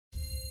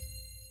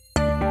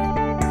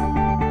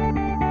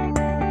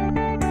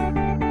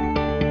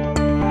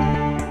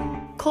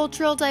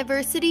Cultural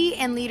diversity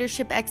and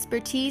leadership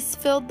expertise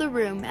filled the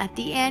room at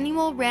the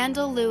annual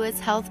Randall Lewis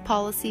Health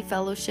Policy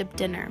Fellowship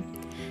Dinner.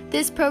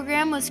 This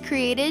program was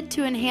created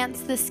to enhance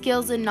the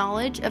skills and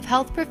knowledge of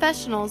health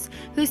professionals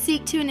who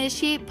seek to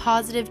initiate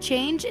positive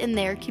change in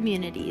their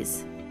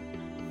communities.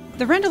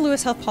 The Randall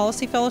Lewis Health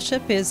Policy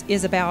Fellowship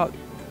is about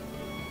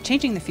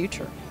changing the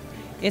future.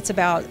 It's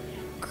about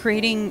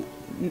creating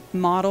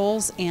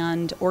models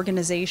and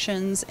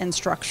organizations and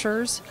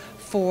structures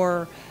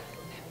for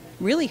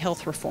really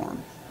health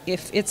reform.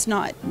 If it's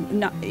not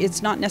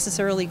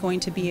necessarily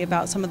going to be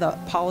about some of the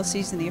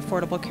policies in the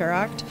Affordable Care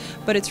Act,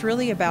 but it's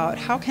really about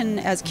how can,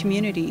 as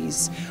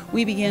communities,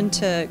 we begin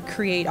to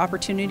create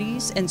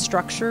opportunities and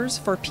structures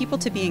for people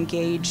to be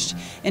engaged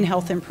in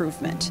health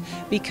improvement,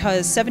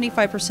 because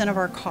 75% of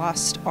our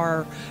costs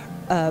of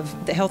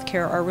the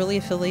healthcare are really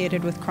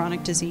affiliated with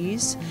chronic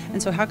disease.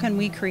 And so how can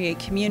we create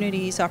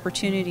communities,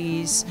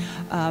 opportunities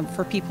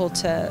for people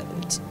to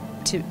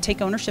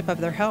take ownership of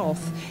their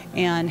health,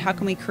 and how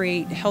can we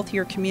create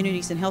healthier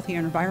communities and healthier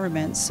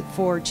environments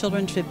for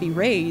children to be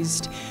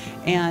raised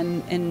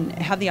and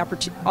have the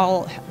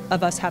all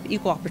of us have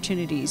equal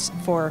opportunities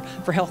for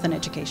health and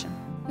education.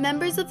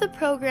 Members of the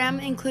program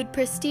include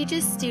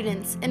prestigious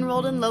students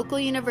enrolled in local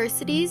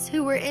universities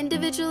who were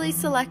individually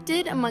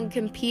selected among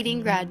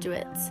competing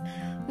graduates.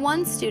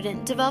 One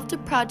student developed a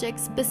project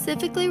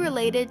specifically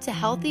related to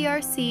Health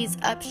ERC's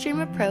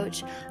upstream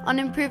approach on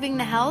improving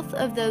the health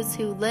of those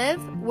who live,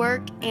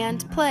 work,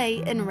 and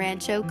play in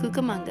Rancho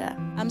Cucamonga.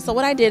 So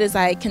what I did is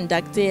I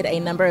conducted a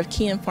number of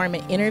key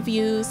informant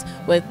interviews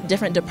with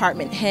different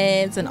department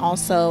heads and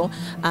also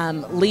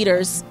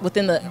leaders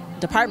within the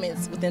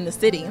departments within the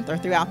city, or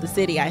throughout the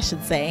city, I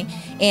should say.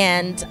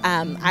 And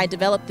I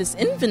developed this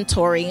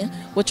inventory,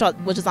 which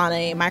is on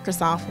a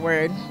Microsoft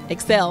Word,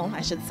 Excel,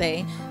 I should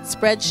say,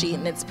 spreadsheet,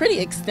 and it's pretty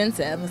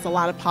extensive. There's a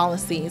lot of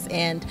policies,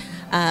 and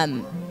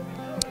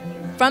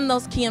from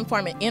those key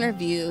informant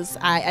interviews,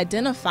 I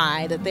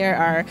identified that there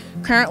are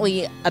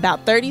currently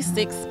about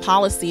 36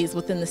 policies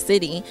within the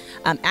city,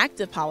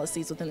 active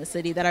policies within the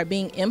city that are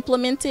being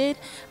implemented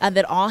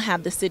that all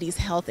have the city's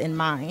health in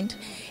mind.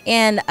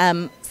 And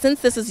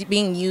since this is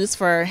being used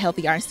for Health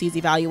ERC's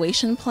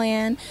evaluation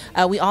plan,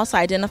 we also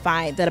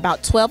identified that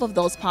about 12 of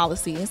those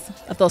policies,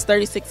 of those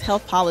 36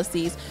 health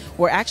policies,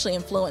 were actually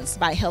influenced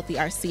by Health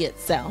ERC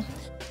itself.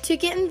 To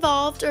get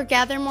involved or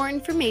gather more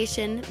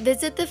information,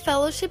 visit the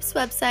fellowship's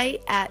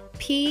website at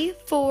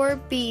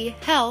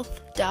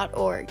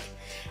p4bhealth.org.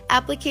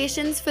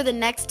 Applications for the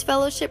next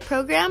fellowship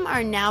program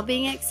are now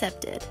being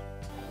accepted.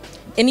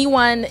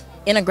 Anyone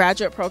in a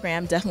graduate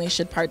program definitely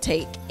should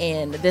partake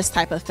in this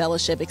type of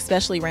fellowship,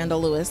 especially Randall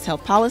Lewis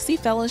Health Policy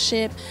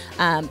Fellowship.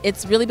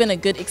 It's really been a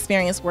good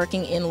experience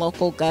working in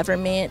local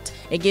government.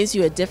 It gives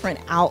you a different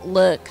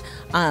outlook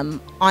on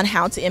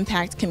how to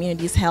impact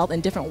communities' health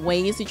and different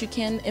ways that you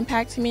can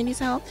impact communities'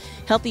 health.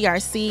 Health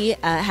ERC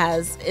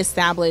has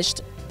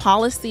established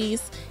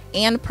policies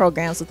and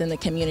programs within the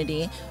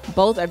community.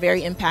 Both are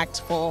very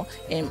impactful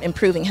in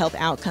improving health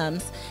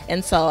outcomes.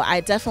 And so I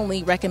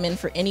definitely recommend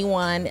for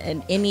anyone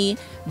in any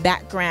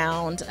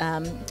background,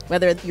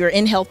 whether you're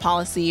in health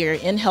policy or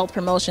in health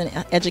promotion,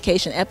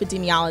 education,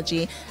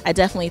 epidemiology, I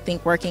definitely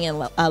think working in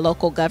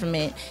local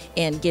government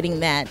and getting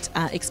that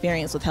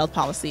experience with health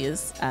policy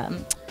is a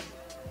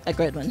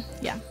good one.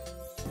 Yeah.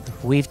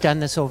 We've done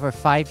this over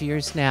 5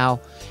 years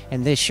now,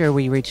 and this year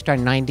we reached our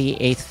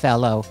 98th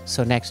fellow,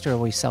 so next year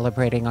we'll be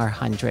celebrating our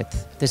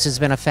 100th. This has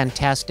been a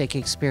fantastic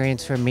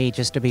experience for me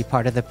just to be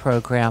part of the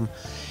program,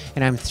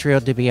 and I'm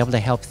thrilled to be able to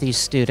help these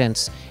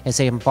students as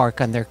they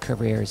embark on their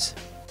careers.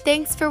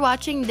 Thanks for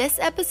watching this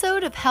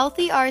episode of Health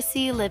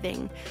ERC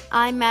Living.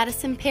 I'm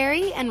Madison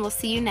Perry, and we'll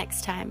see you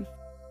next time.